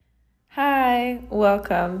Hi,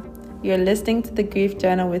 welcome. You're listening to the Grief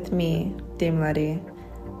Journal with me, Demlade.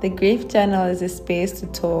 The Grief Journal is a space to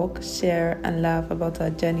talk, share, and laugh about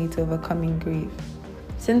our journey to overcoming grief.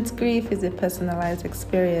 Since grief is a personalized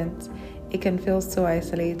experience, it can feel so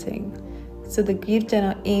isolating. So the Grief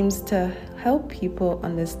Journal aims to help people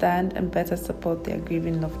understand and better support their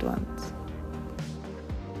grieving loved ones.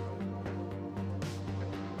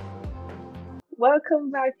 Welcome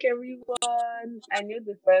back, everyone. I knew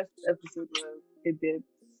the first episode was a bit,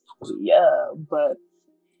 but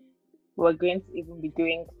we're going to even be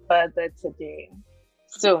doing further today.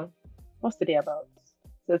 So, what's today about?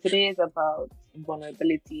 So, today is about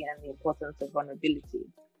vulnerability and the importance of vulnerability.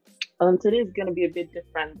 Today is going to be a bit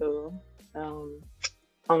different though.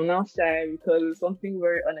 I'm not shy because it's something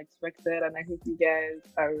very unexpected, and I hope you guys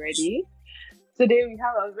are ready. Today we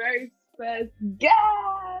have a very first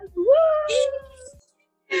guest. Woo!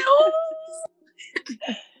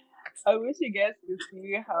 I wish you guys could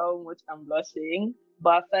see how much I'm blushing. But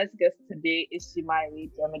our first guest today is Tsemaye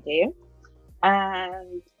Jemide.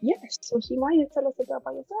 And yes, so Tsemaye, tell us a bit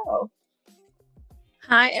about yourself.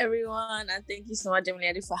 Hi everyone, and thank you so much,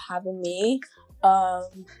 Jemide, for having me.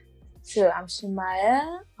 So I'm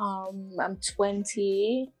Tsemaye. I'm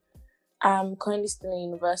 20. I'm currently still in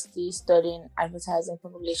university studying advertising,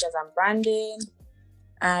 public relations, and branding.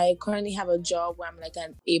 I currently have a job where I'm like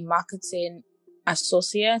a marketing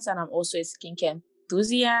associate, and I'm also a skincare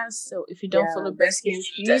enthusiast. So if you don't follow Best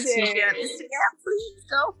Skincare, please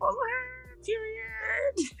go follow her.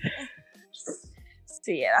 Period.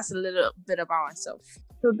 So yeah, that's a little bit about myself.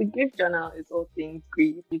 So the Grief Journal is all things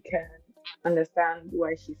grief. You can understand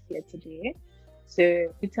why she's here today. So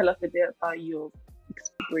you tell us a bit about your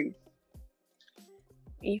grief.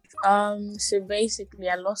 So basically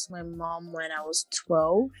I lost my mom when I was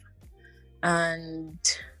 12, and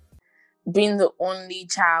being the only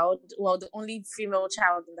female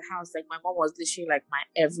child in the house, like my mom was literally like my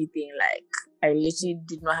everything. Like I literally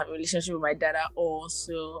did not have a relationship with my dad at all,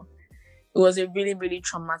 so it was a really, really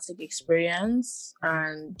traumatic experience.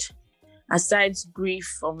 And aside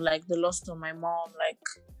grief of like the loss of my mom, like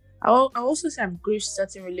I also have grief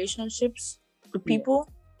certain relationships with people.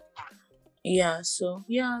 Yeah, so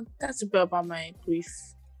yeah, that's a bit about my grief.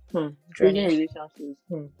 Relationships.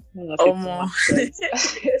 Oh, more.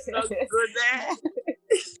 It's not good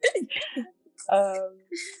there.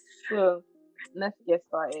 So let's get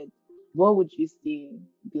started. What would you say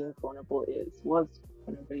being vulnerable is? What's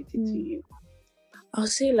vulnerability to you? I'll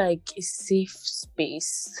say like a safe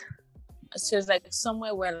space. So it's like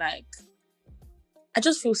somewhere where like I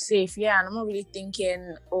just feel safe, and I'm not really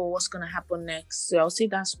thinking, what's gonna happen next. So I'll say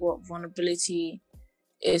that's what vulnerability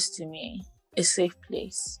is to me. A safe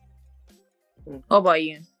place. How about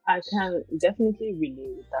you? I can definitely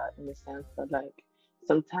relate with that in the sense that like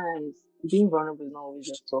sometimes being vulnerable is not always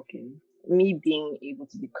just talking. Me being able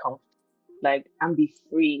to be comfortable, like, and be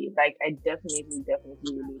free, like I definitely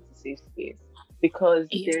relate to safe space. Because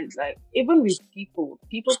there's like, even with people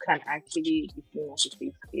can actually be seen as a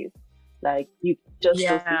safe space. Like you just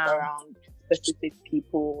don't sit around specific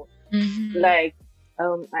people. Mm-hmm. Like I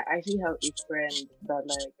actually have a friend that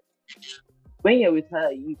like when you're with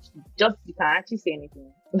her, you can actually say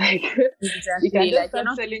anything. Like exactly. you can just like, start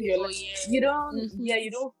telling your you don't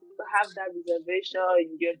you don't have that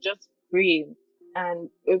reservation. You're just free and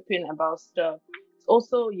open about stuff.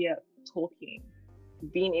 Also, talking,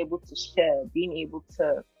 being able to share, being able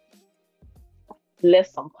to let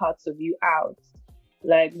some parts of you out.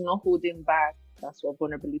 Like not holding back. That's what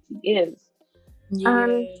vulnerability is. Yeah.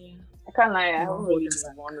 And I can't lie, I haven't really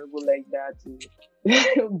been vulnerable like that too.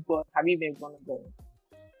 But have you been vulnerable?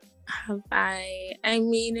 Have I? I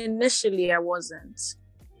mean, initially I wasn't.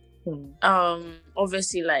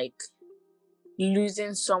 Obviously, like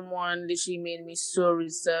losing someone literally made me so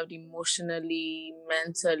reserved emotionally,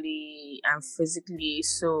 mentally, and physically.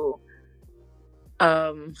 So,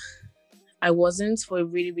 I wasn't for a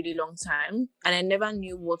really, really long time. And I never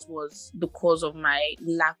knew what was the cause of my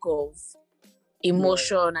lack of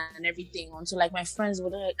emotion and everything until like my friends were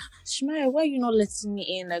like, Tsemaye, why are you not letting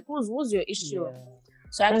me in? Like, what's your issue? Yeah.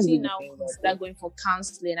 So I actually now consider going for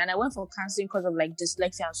counseling. And I went for counseling because of like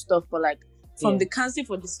dyslexia and stuff. But like from the counseling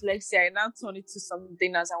for dyslexia, I now turned it to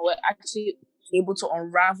something else, and we're actually able to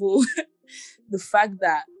unravel the fact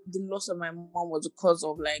that the loss of my mom was because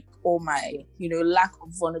of like my lack of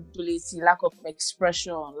vulnerability, lack of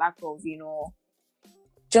expression, lack of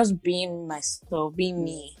just being myself, being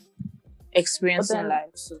me, experiencing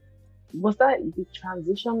life. So was that the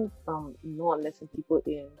transition from not letting people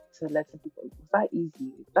in to letting people in? Was that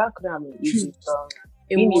easy? That could have been easy from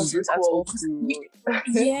it being a wasn't brick at wall all.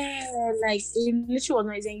 Yeah, like it literally was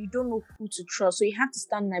not easy, and you don't know who to trust. So you have to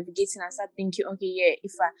start navigating and start thinking, okay, yeah,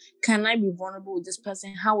 if I can I be vulnerable with this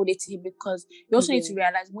person, how would they take it? Because you also need to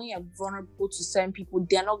realize when you're vulnerable to certain people,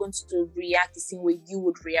 they're not going to react the same way you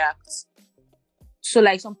would react. So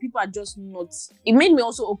like some people are just not. It made me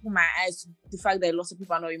also open my eyes to the fact that lots of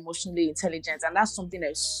people are not emotionally intelligent, and that's something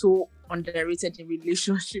that is so underrated in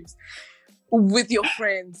relationships with your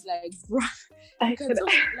friends. Like, bro, you can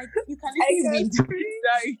literally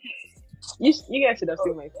be You guys should have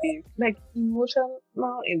seen my face. Like emotional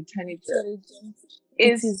intelligence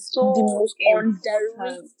is so the most important.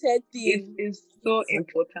 underrated thing. It is so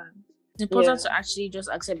important. It's important to actually just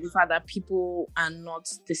accept the fact that people are not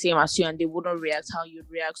the same as you and they wouldn't react how you'd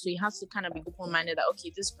react. So you have to kind of be open-minded that,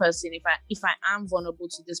 okay, this person, if I am vulnerable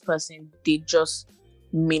to this person, they just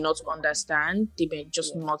may not understand. They may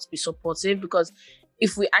just not be supportive, because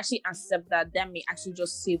if we actually accept that, that may actually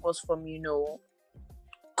just save us from,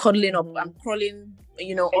 cuddling up and crawling, up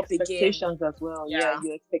again. Expectations as well. Yeah,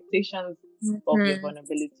 your expectations of your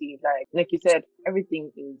vulnerability. Like you said,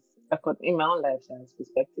 everything is, in my own lifestyle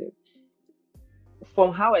perspective,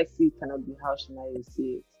 from how I see it cannot be how Tsemaye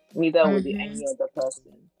see it. Neither would any other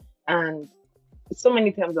person. And so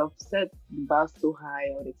many times I've set the bar so high,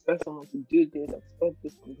 I would expect someone to do this, I expect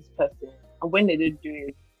this from this person. And when they don't do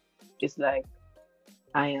it, it's like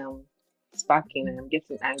I am sparking and I'm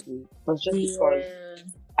getting angry. But just because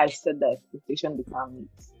I said that expectation become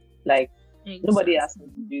it. Like nobody asked me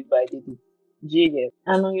to do it, but I did it.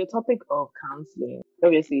 And on your topic of counseling,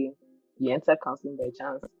 obviously you enter counseling by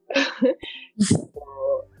chance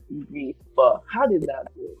for grief. But how did that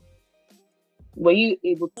go? Were you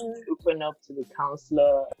able to open up to the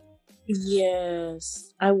counselor?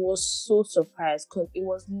 Yes, I was so surprised because it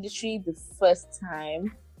was literally the first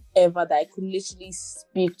time ever that I could literally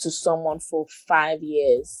speak to someone for 5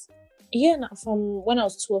 years. Yeah, from when I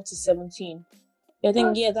was 12 to 17. I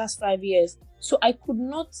think, that's 5 years. So I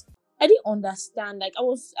didn't understand. Like I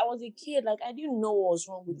was a kid, like I didn't know what was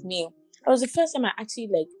wrong with me. It was the first time I actually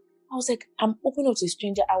I was like, I'm open up to a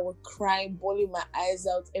stranger. I would cry, bawling my eyes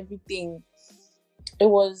out, everything. It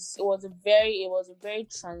was a very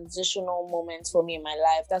transitional moment for me in my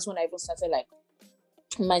life. That's when I even started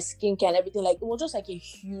my skincare and everything. Like it was just like a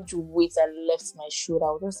huge weight that left my shoulder.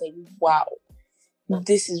 I was just like, wow,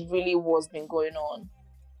 this is really what's been going on.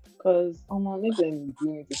 Because maybe I'm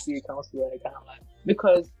going to see a counselor. I can't lie,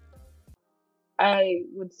 because I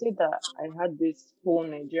would say that I had this whole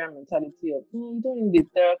Nigerian mentality of you don't need a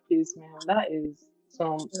therapist, man. That is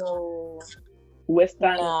some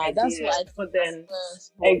Western idea. That's what but then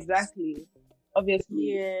exactly,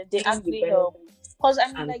 obviously, they actually help. Because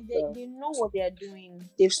they know what they are doing.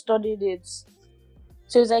 They've studied it.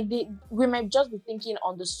 So it's like we might just be thinking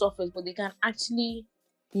on the surface, but they can actually,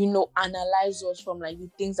 analyze us from the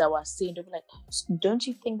things that we're saying. They'll be like, don't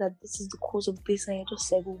you think that this is the cause of this? And I just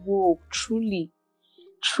said, whoa, truly.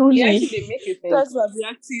 Yeah, actually, they make you think. That's why I'm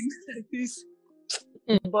reacting like this.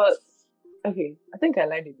 But okay, I think I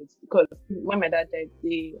lied a bit, because when my dad died,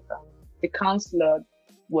 the counselor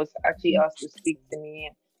was actually asked to speak to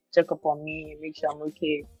me, check up on me, make sure I'm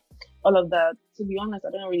okay. All of that. To be honest,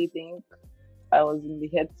 I don't really think I was in the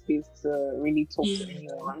headspace to really talk to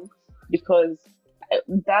anyone, because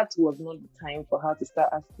that was not the time for her to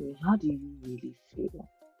start asking me, how do you really feel?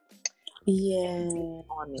 Yeah. Being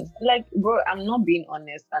honest. Bro, I'm not being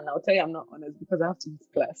honest, and I'll tell you I'm not honest because I have to miss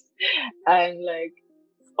class. And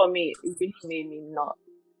for me, it really made me not.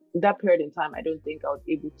 That period in time, I don't think I was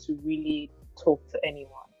able to really talk to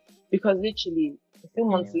anyone, because literally a few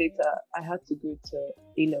months later, I had to go to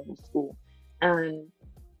A-level school, and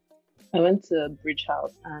I went to Bridge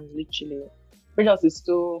House, and literally Bridge House is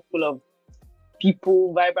so full of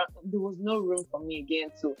people, vibrant. There was no room for me again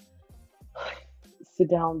to sit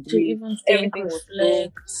down, breathe. Everything was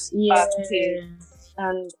so fast-paced.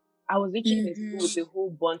 And I was literally in school with a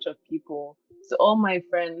whole bunch of people. So all my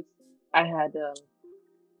friends I had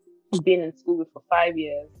been in school with for 5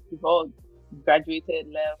 years, we've all graduated,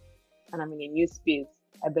 left, and I'm in a new space.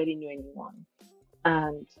 I barely knew anyone.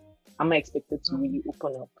 And I'm expected to really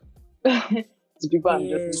open up to people I'm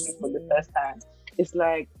just meeting for the first time. It's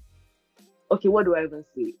like, okay, what do I even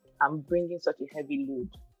say? I'm bringing such a heavy load.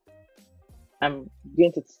 I'm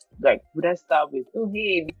going to, would I start with, oh,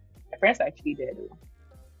 hey, my friends are actually there though.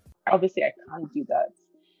 Obviously, I can't do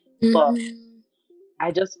that. But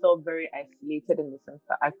I just felt very isolated in the sense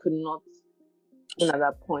that I could not, even at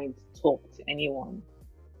that point, talk to anyone.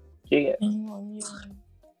 Yes.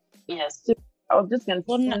 Yes. So I was just going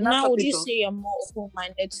to say. Now, would you say you're more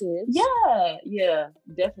open-minded to it? Yeah,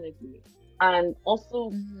 definitely. And also,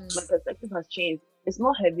 my perspective has changed. it's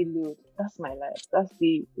not heavy load. That's my life. That's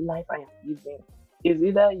the life I am living. It's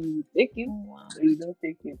either you take it or you don't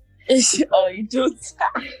take it. Or you don't.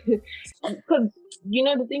 Because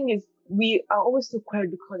the thing is, we are always so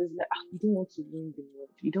quiet because it's like you don't want to ruin the mood.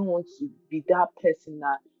 You don't want to be that person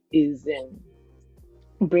that is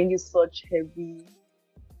bringing such heavy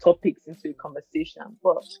topics into a conversation.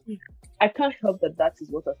 But I can't help that is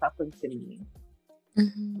what has happened to me.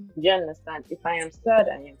 Mm-hmm. Do you understand? If I am sad,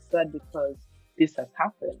 I am sad because this has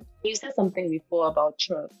happened. You said something before about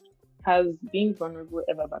trust. Has being vulnerable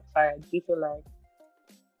ever backfired? Do you feel like?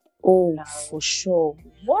 Oh, for sure.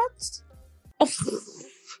 What?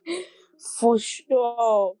 For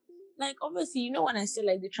sure. Like, obviously, when I say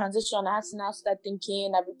like the transition, I had to now start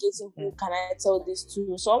thinking, navigating who can I tell this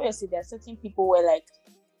to. So obviously there are certain people where like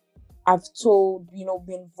I've told,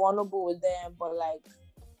 been vulnerable with them, but like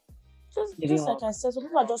just like I said, some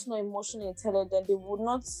people are just not emotionally intelligent. They would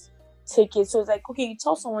not take it. So it's like, okay, you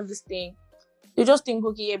tell someone this thing, you just think,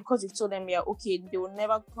 okay, yeah, because you've told them, yeah, okay, they will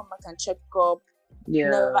never come back and check up.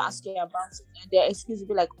 Never ask you about it. And their excuse will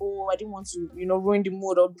be like, oh, I didn't want to, ruin the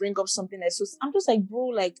mood or bring up something like so. I'm just like, bro,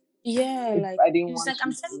 like, yeah, like I didn't want like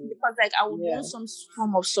I'm saying because like I would want some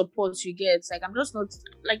form of support. You get, like I'm just not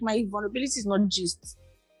like my vulnerability is not just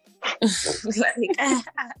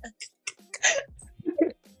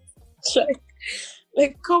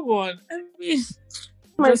like come on. I mean,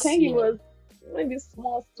 my thing was maybe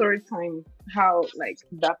small story time how like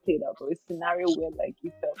that played out, or a scenario where like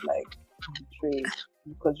you felt like betrayed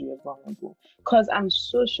because you were vulnerable. Because I'm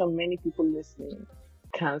so sure many people listening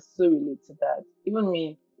can so relate to that. Even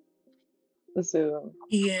me. So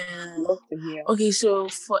love to hear. Okay, so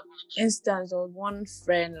for instance, there was one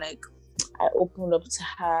friend like I opened up to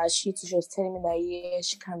her. She was telling me that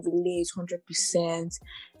she can relate 100%.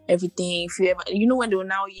 Everything. If you ever, when they were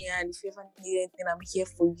now here, and if you ever need anything, I'm here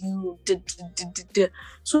for you.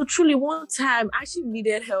 So truly, one time I actually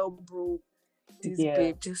needed help, bro. This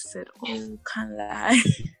babe just said, "Oh, can't lie."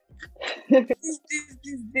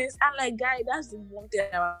 this, and like, guy, that's the one thing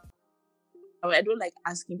I don't like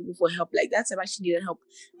asking people for help. Like that's if I actually needed help.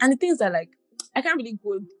 And the things that like I can't really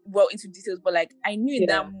go well into details, but like I knew in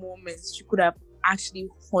that moment she could have actually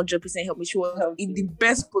 100% helped me. She was in the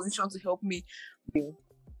best position to help me.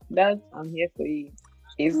 That I'm here for you.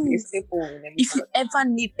 It's simple. If you ever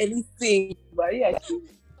need anything, but yeah,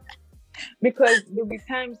 because there'll be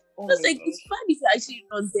times. It's like it's fine if you're actually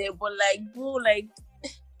not there, but like, bro, like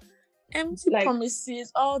empty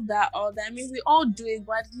promises, all that. I mean, we all do it,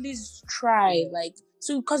 but at least try. Like,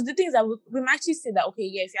 so because the things that we might actually say that okay,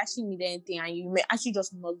 yeah, if you actually need anything, and you may actually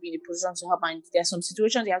just not be in a position to help, and there are some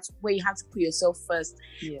situations where you have to put yourself first.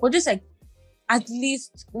 But just like at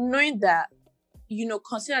least knowing that.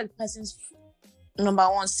 Consider the person's number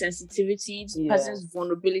one sensitivity, the person's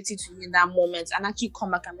vulnerability to you in that moment, and actually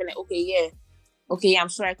come back and be like, okay, I'm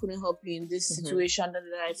sorry I couldn't help you in this situation.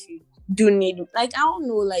 If you do need, like, I don't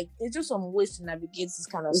know, like, there's just some ways to navigate this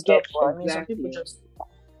kind of stuff. I mean, some people just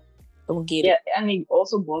don't get it. Yeah, and it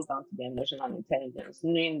also boils down to the emotional intelligence,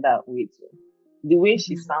 knowing that way too. The way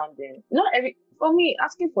she's sounding, for me,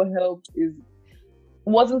 asking for help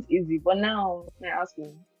wasn't easy, but now I'm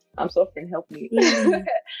asking. I'm suffering, help me.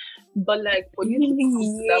 But like for you to come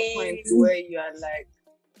to that point where you are like,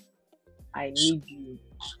 I need you.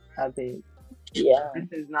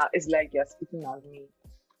 It's like you're speaking as me.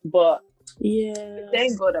 But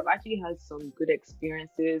thank God I've actually had some good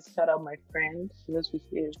experiences. Shout out my friend. She knows who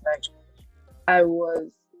she is. Like I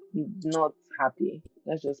was not happy.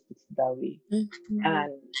 Let's just put it that way.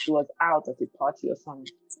 And she was out at a party or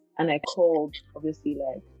something. And I called, obviously,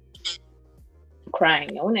 like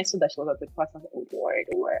crying. And when I saw that she was at the party, I was like, oh,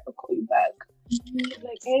 don't worry, I'll call you back. She was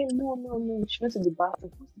like, hey, no. She went to the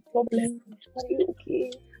bathroom. What's the problem? Are you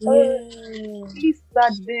okay? Please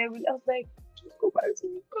start there. I was like, just go back to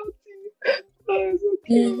the party. Oh, it's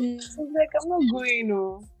okay. I was like, I'm not going,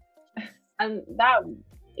 no. And that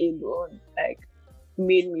alone, like,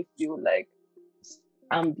 made me feel like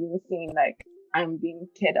I'm being seen, like, I'm being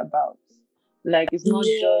cared about. Like, it's not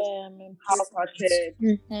just half-hearted.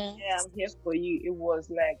 Yeah, I'm here for you. It was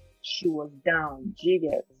like she was down. Do you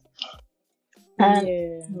get?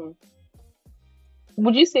 And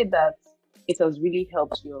would you say that it has really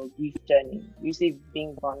helped your grief journey? You say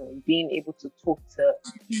being vulnerable, being able to talk to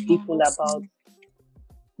people about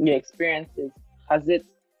your experiences. Has it?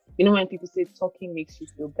 When people say talking makes you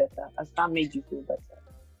feel better, has that made you feel better?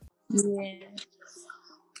 Yeah.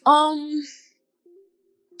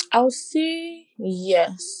 I'll say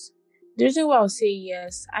yes. The reason why I'll say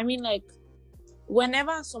yes, I mean, like,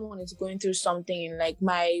 whenever someone is going through something, like,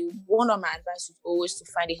 one of my advice is always to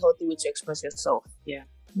find a healthy way to express yourself. Yeah.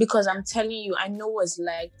 because I'm telling you, I know what it's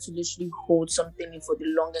like to literally hold something in for the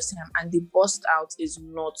longest time, and the bust out is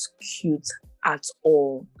not cute at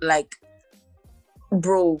all. Like,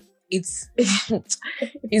 bro, it's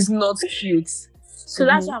it's not cute. So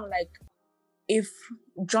that's why I'm like, if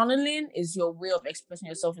journaling is your way of expressing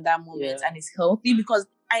yourself in that moment and it's healthy, because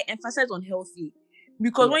I emphasize on healthy,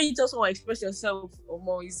 because when you just want to express yourself,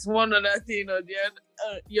 it's one other thing or the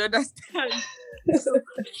other, you understand? So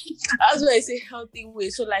that's why I say healthy way.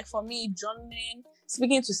 So like for me, journaling,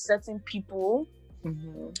 speaking to certain people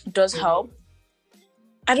does help.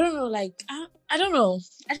 I don't know, like I don't know.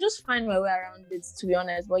 I just find my way around it, to be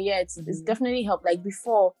honest. But yeah, it's definitely helped. Like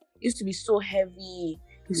before, it used to be so heavy.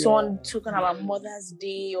 If someone talking about Mother's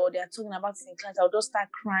Day or they're talking about it in class, I'll just start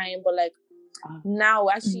crying. But like now,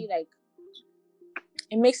 actually, like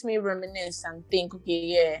it makes me reminisce and think,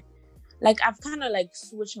 okay, like I've kind of like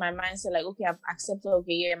switched my mindset. Like, okay, I've accepted,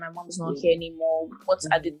 okay, my mom's not here anymore. What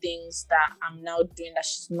are the things that I'm now doing that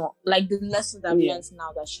she's not? Like the lessons I've learned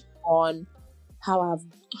now that she's on,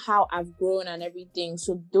 how I've grown and everything.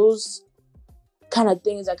 So those kind of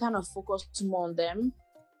things, I kind of focus more on them.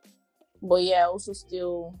 But yeah, I also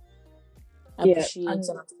still appreciate and I'm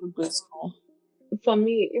still grateful. For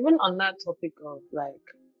me, even on that topic of like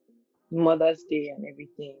Mother's Day and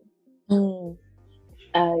everything, would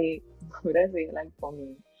I say, like for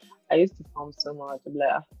me, I used to farm so much. I'm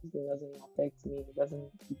like, this thing doesn't affect me. It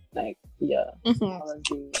doesn't like, Mother's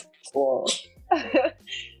Day or.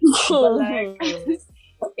 But like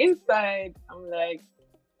inside, I'm like,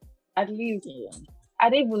 at least I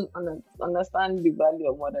didn't even understand the value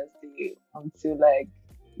of Mother's Day until like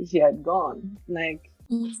she had gone. Like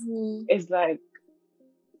it's like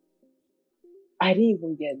I didn't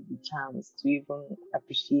even get the chance to even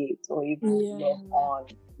appreciate or even love on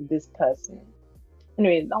this person.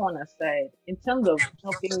 Anyway, that one aside, in terms of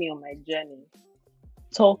helping me on my journey,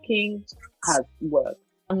 talking has worked.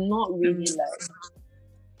 I'm not really like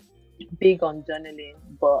big on journaling,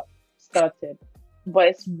 but started. But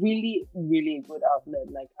it's really, really a good outlet.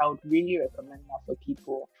 Like I would really recommend that for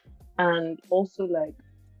people. And also like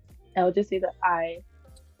I would just say that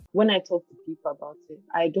when I talk to people about it,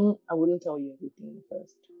 I wouldn't tell you everything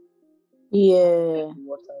first. Yeah.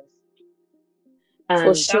 What else? And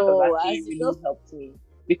for sure, that has actually really helped me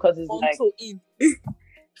because it's like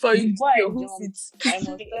for you before I must just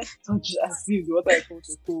touch as is what I call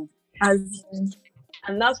to cool.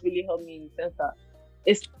 And that's really helped me in the sense that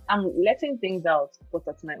I'm letting things out, but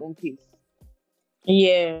at my own pace.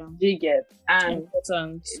 Yeah. Do you get? And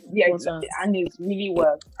important. Exactly. And it's really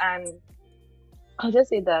worked. And I'll just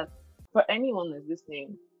say that for anyone that's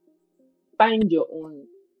listening, find your own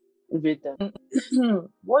rhythm.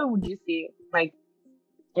 What would you say, like,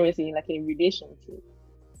 like a relationship?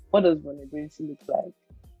 What does vulnerability look like?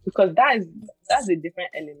 Because that's a different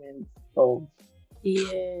element of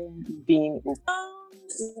being open.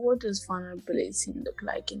 What does vulnerability look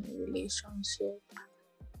like in a relationship?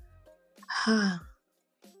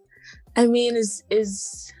 I mean,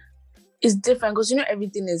 it's different because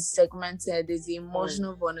everything is segmented. There's the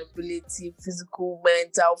emotional vulnerability, physical,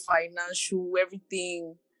 mental, financial,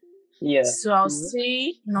 everything. Yeah. So I'll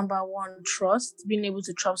say number one, trust. Being able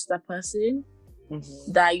to trust that person.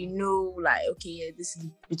 That like, okay, this is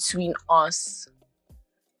between us.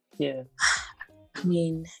 Yeah. I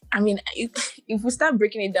mean, if we start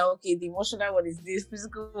breaking it down, okay, the emotional one is this,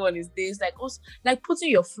 physical one is this, like also, like putting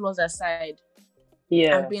your flaws aside,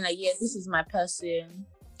 and being like, this is my person.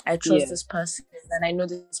 I trust this person, and I know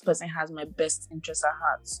this person has my best interest at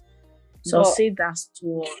heart. So I'll say that's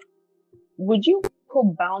two. Would you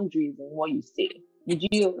put boundaries in what you say? Would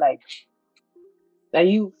you like? Are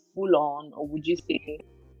you full on, or would you say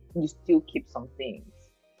you still keep some things?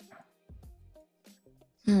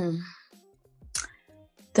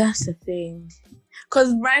 That's the thing.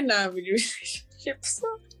 Because right now I'm in a relationship, so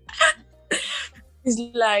it's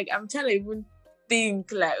like I'm trying to even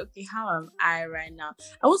think like, okay, how am I right now?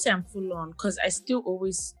 I won't say I'm full on because I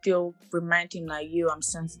always remind him like, I'm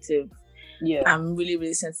sensitive. Yeah. I'm really,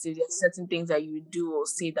 really sensitive. There's certain things that you do or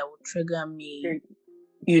say that will trigger me.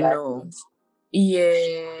 You know.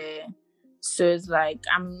 Yeah. So it's like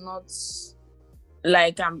I'm not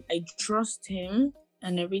like I trust him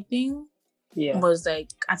and everything. Yeah. But it's like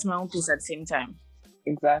at my own pace at the same time.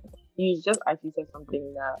 Exactly. You just actually said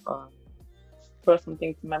something that brought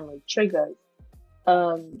something to memory. Triggers.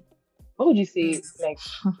 What would you say like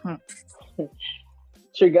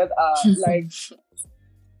triggers are like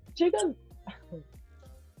triggers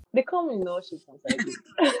they come in no shape and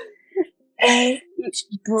size.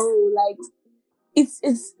 Bro, like it's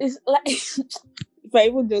like if I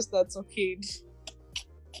even just start talking,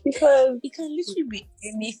 Because it can literally be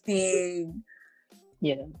anything.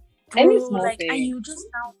 yeah, Bro, any small like, thing. and you just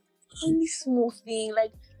now any small thing.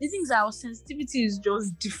 Like, the things that our sensitivity is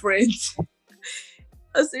just different.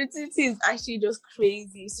 Our sensitivity is actually just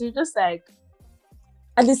crazy. So you're just like,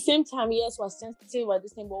 at the same time, yes, we're sensitive at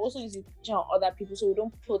this thing, but also need to picture on other people so we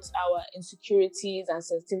don't put our insecurities and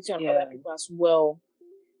sensitivity on other people as well.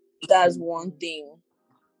 That's one thing.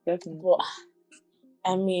 Definitely. But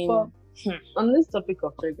I mean, on this topic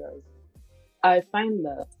of triggers, I find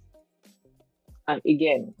that, and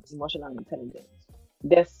again, emotional intelligence,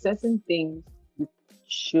 there's certain things you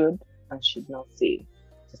should and should not say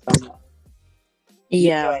to someone. You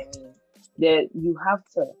know what I mean? That you have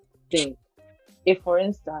to think. If, for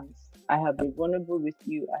instance, I have been vulnerable with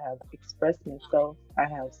you, I have expressed myself, I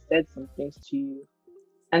have said some things to you,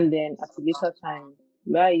 and then at a later time,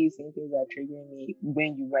 why are you saying things that are triggering me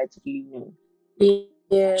when you rightfully know?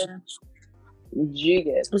 Yeah. Do you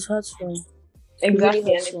get? It's hurtful. Exactly.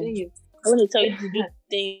 Really And the thing is, I want to tell you to do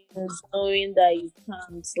things knowing that you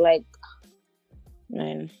can't, like,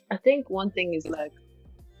 man. I think one thing is like,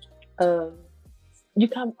 you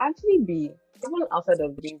can actually be, even outside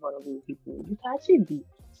of being vulnerable with people, you can actually be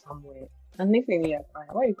somewhere. And next thing you're crying.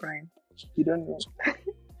 Why are you crying? You don't know.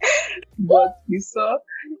 But you saw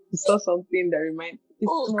something that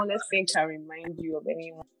the smallest thing can remind you of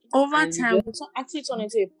anyone. Over time, it actually turn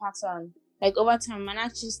into a pattern. Like, over time, man,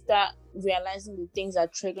 actually start realizing the things that are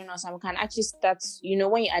triggering us, and we can actually start,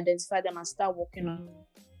 when you identify them and start working on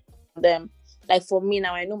them. Like, for me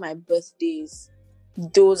now, I know my birthdays.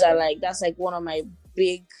 Those are like, that's like one of my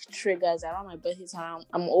big triggers. Around my birthday time,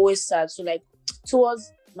 I'm always sad. So, like,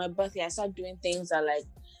 towards my birthday, I start doing things that, like,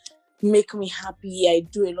 make me happy. I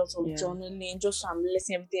do a lot of journaling just so I'm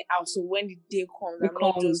letting everything out. So when the day comes, I'm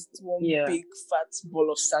not just one big fat ball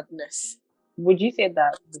of sadness. Would you say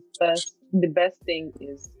that the best thing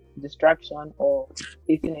is distraction or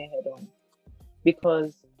facing it head on?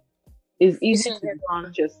 Because it's easy to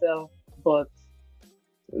distract yourself, but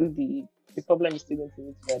the problem is still going to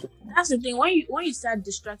be different. That's the thing. When you start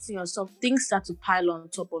distracting yourself, things start to pile on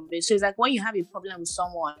top of it. So it's like when you have a problem with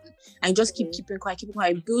someone and you just keep keeping quiet,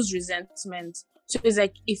 it builds resentment. So it's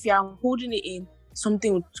like if you are holding it in,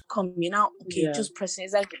 something will come. Just pressing.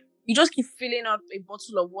 It's like you just keep filling up a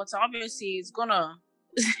bottle of water. Obviously, it's gonna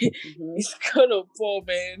it's gonna pour,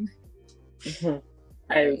 man.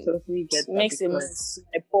 I totally get that. Makes a mess.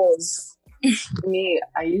 I pause. Me,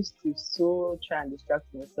 I used to so try and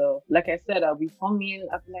distract myself. Like I said, I'll be humming.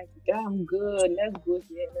 I'll be like, "Yeah, I'm good. Let's go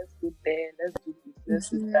here. Let's go there. Let's do this. Let's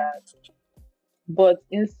do that." But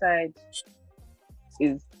inside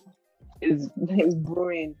is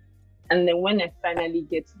brewing. And then when I finally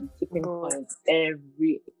get to the tipping point,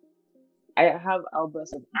 I have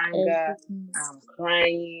outbursts of anger. I'm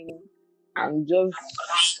crying. I'm just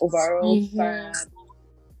overall sad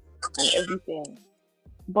and everything.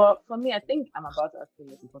 But for me, I think I'm about to ask the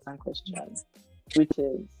most important question, which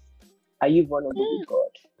is, are you vulnerable with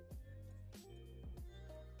God?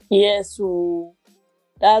 Yes, so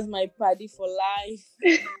that's my party for life.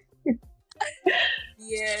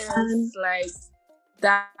 Yes, like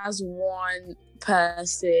that's one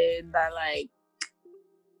person that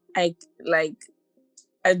I'm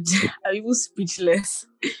even speechless.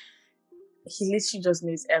 He literally just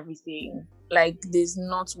knows everything. Like, there's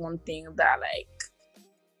not one thing that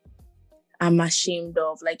I'm ashamed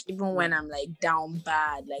of. Like, even when I'm down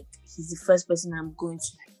bad, he's the first person I'm going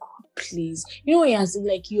to God, please. When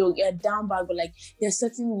you're down bad, but there's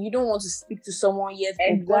certain you don't want to speak to someone yet.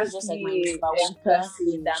 Exactly. God is just my number one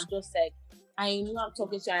person that I'm just I know I'm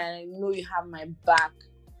talking to you and I know you have my back.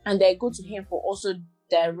 And I go to him for also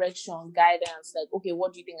direction, guidance. Okay,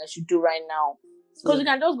 what do you think I should do right now? Because you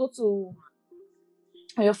can just go to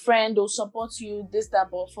your friend, they'll support you, this, that.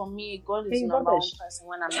 But for me, God is number one person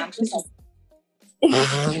when I'm just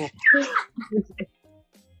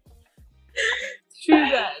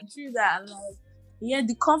True that.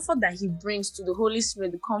 The comfort that he brings to the Holy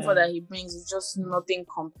Spirit, the comfort that he brings is just nothing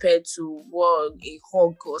compared to what a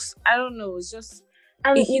hug was. I don't know. It's just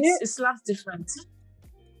it slaps different.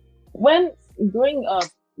 When growing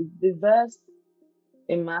up, the verse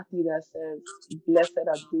in Matthew that says, "Blessed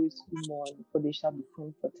are those who mourn, for they shall be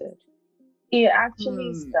comforted," it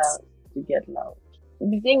actually starts to get loud.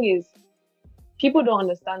 The thing is, people don't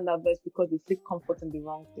understand that verse because they seek comfort in the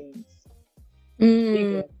wrong things.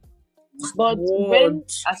 But when,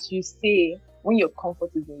 as you say, when your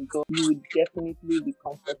comfort is in God, you will definitely be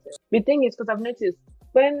comforted. The thing is, because I've noticed,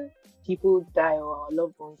 when people die or our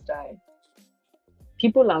loved ones die,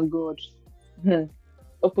 people and God,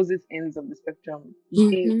 opposite ends of the spectrum,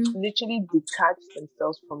 they literally detach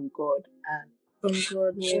themselves from God and From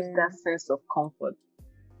God, gives that sense of comfort.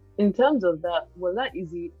 In terms of that, was that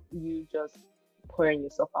easy? You just pouring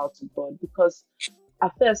yourself out to God? Because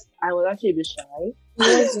at first I was actually a bit shy.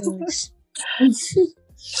 It wasn't.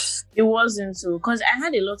 It wasn't so, because I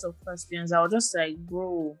had a lot of questions. I was just like,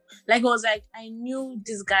 bro, like I was like, I knew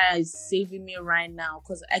this guy is saving me right now,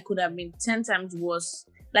 because I could have been 10 times worse.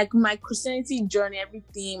 Like my Christianity journey,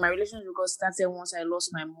 everything, my relationship with God started once I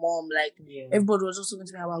lost my mom. Like everybody was just talking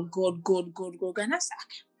to me about God, God, God, God. And I said,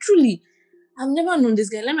 truly, I've never known this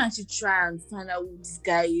guy. Let me actually try and find out who this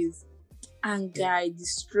guy is. And guy, the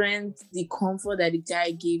strength, the comfort that the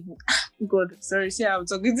guy gave me. God, sorry, see I'm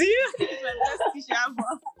talking to you.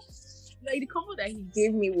 Like the comfort that he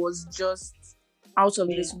gave me was just out of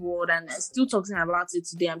this world, and I still talking about it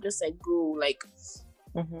today. I'm just like, bro, like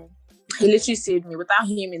he literally saved me. Without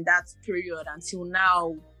him in that period until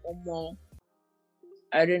now or more,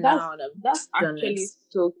 I don't know how that's actually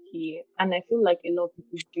so key. And I feel like a lot of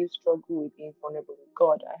people do struggle with being vulnerable with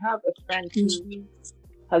God. I have a friend who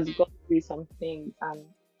has gone through some things and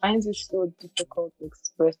finds it so difficult to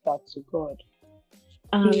express that to God.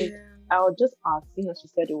 And I would just ask, she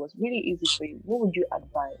said it was really easy for you. What would you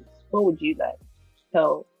advise? What would you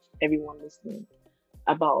tell everyone listening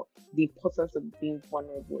about the importance of being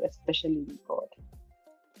vulnerable, especially with God?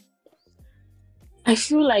 I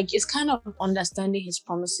feel like it's kind of understanding his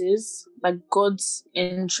promises. Like God's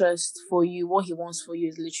interest for you, what he wants for you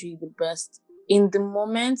is literally the best. In the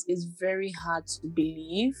moment, it's very hard to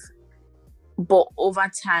believe. But over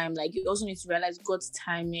time, like you also need to realize God's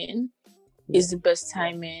timing is the best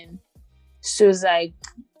timing. So it's like,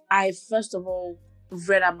 I first of all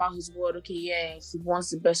read about his word. Okay, he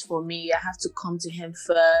wants the best for me. I have to come to him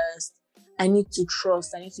first. I need to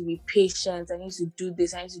trust. I need to be patient. I need to do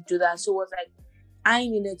this. I need to do that. So it was like, I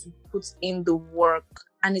needed to put in the work.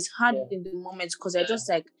 And it's hard in the moment because I just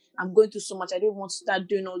like, I'm going through so much. I don't want to start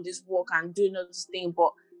doing all this work and doing all this thing.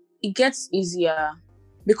 But it gets easier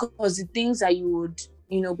because the things that you would,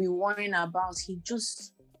 be worrying about, he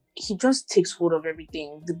just takes hold of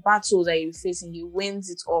everything. The battles that you're facing, he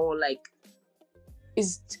wins it all. Like,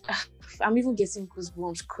 I'm even getting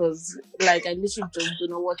goosebumps because, like, I literally just don't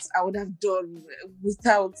know what I would have done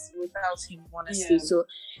without him, honestly. So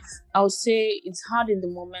I would say it's hard in the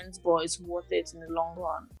moment, but it's worth it in the long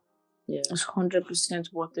run. Yeah, it's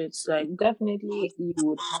 100% worth it. Like, definitely, you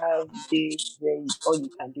would have days where all you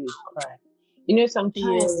can do is cry.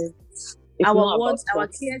 Sometimes our words, our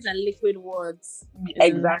tears and liquid words.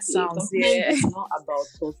 Exactly. Sometimes it's not about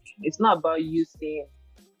talking. It's not about you saying,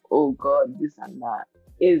 "Oh God, this and that."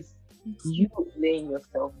 It's you laying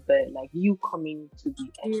yourself bare, like you coming to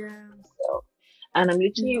the end of yourself. And I'm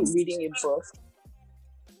literally reading a book.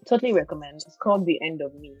 Totally recommend. It's called The End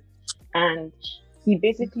of Me, and he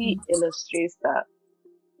basically illustrates that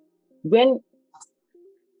when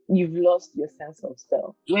you've lost your sense of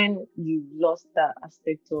self, when you've lost that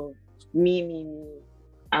aspect of me,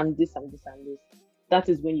 and this, that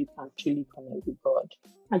is when you can truly connect with God.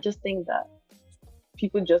 I just think that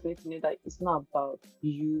people just need to know that it's not about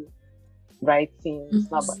you writing,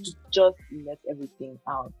 it's not about just let everything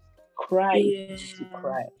out. Cry if you need to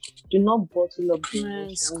cry. Do not bottle up the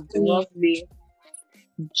emotions. Do not say,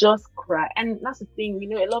 just cry. And that's the thing,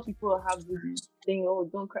 a lot of people have this thing, oh,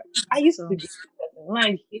 don't cry. I used to be this person. When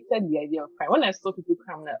I hated the idea of crying. When I saw people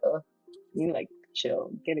cry, I'm like,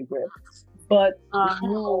 chill, get a grip. But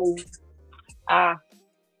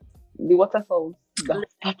the waterfalls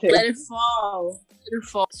started. Let it fall.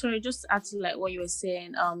 Sorry, just to add to like what you were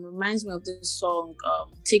saying, reminds me of this song,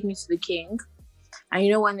 Take Me to the King.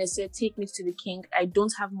 And when they said, take me to the King, I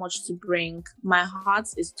don't have much to bring. My heart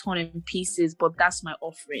is torn in pieces, but that's my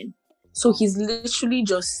offering. So he's literally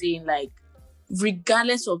just saying, like,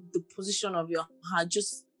 regardless of the position of your heart,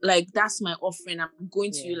 just like, that's my offering. I'm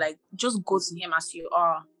going to you, like, just go to him as you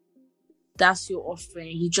are. That's your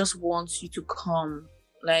offering. He just wants you to come.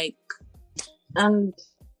 Like, and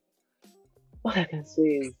what I can say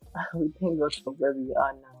is, we thank God for where we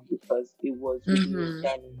are now because it was really a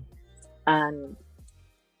journey. And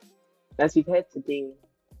as we've heard today,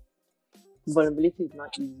 vulnerability is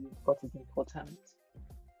not easy, but it's important.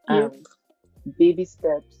 And baby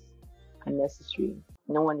steps are necessary.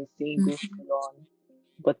 No one is saying go full on,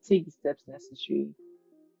 but take the steps necessary.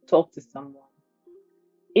 Talk to someone.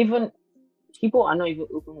 Even people are not even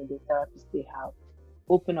open with the therapist they have.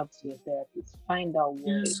 Open up to your therapist. Find out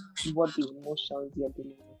what the emotions you're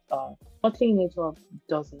dealing with are. Bottling it up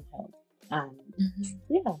doesn't help. And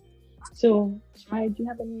so, Tsemaye, do you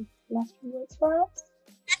have any last few words for us?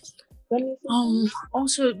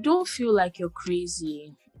 Also, don't feel like you're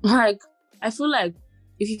crazy. Like, I feel like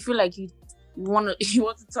if you feel like you want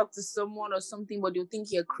to talk to someone or something, but you think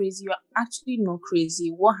you're crazy. You're actually not crazy.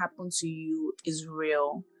 What happened to you is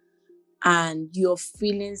real, and your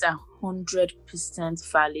feelings are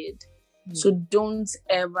 100% valid. So don't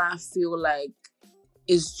ever feel like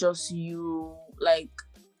it's just you. Like,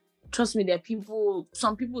 trust me, there are people.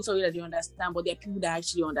 Some people tell you that they understand, but there are people that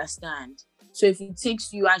actually understand. So if it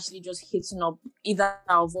takes you actually just hitting up either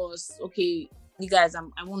of us, okay, you guys, I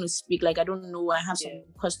want to speak. Like, I don't know. I have some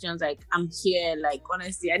questions. Like, I'm here. Like,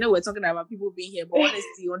 honestly, I know we're talking about people being here, but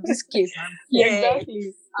honestly, on this case, I'm here.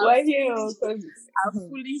 Exactly. Why here? I'm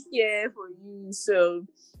fully here for you. So,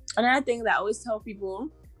 another thing that I always tell people,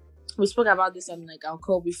 we spoke about this on like our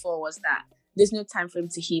call before, was that there's no time frame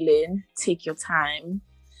to healing. Take your time.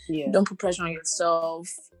 Yeah. Don't put pressure on yourself.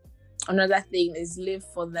 Another thing is live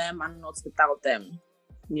for them and not without them.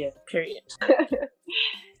 Yeah. Period.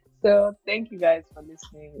 So thank you guys for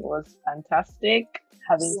listening. It was fantastic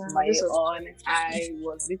having Tsemaye on. I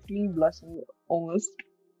was literally blushing almost.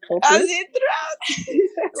 As it throughout.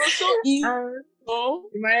 It was so easy.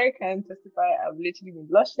 Tsemaye can testify. I've literally been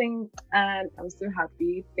blushing, and I'm so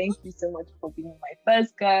happy. Thank you so much for being my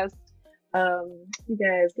first guest. You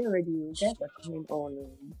guys get ready. You guys are coming on.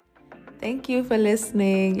 Thank you for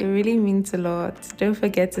listening. It really means a lot. Don't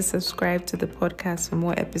forget to subscribe to the podcast for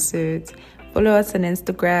more episodes. Follow us on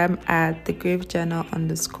Instagram at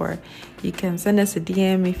 @thegriefjournal_. You can send us a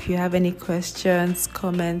DM if you have any questions,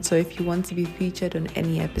 comments, or if you want to be featured on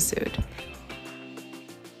any episode.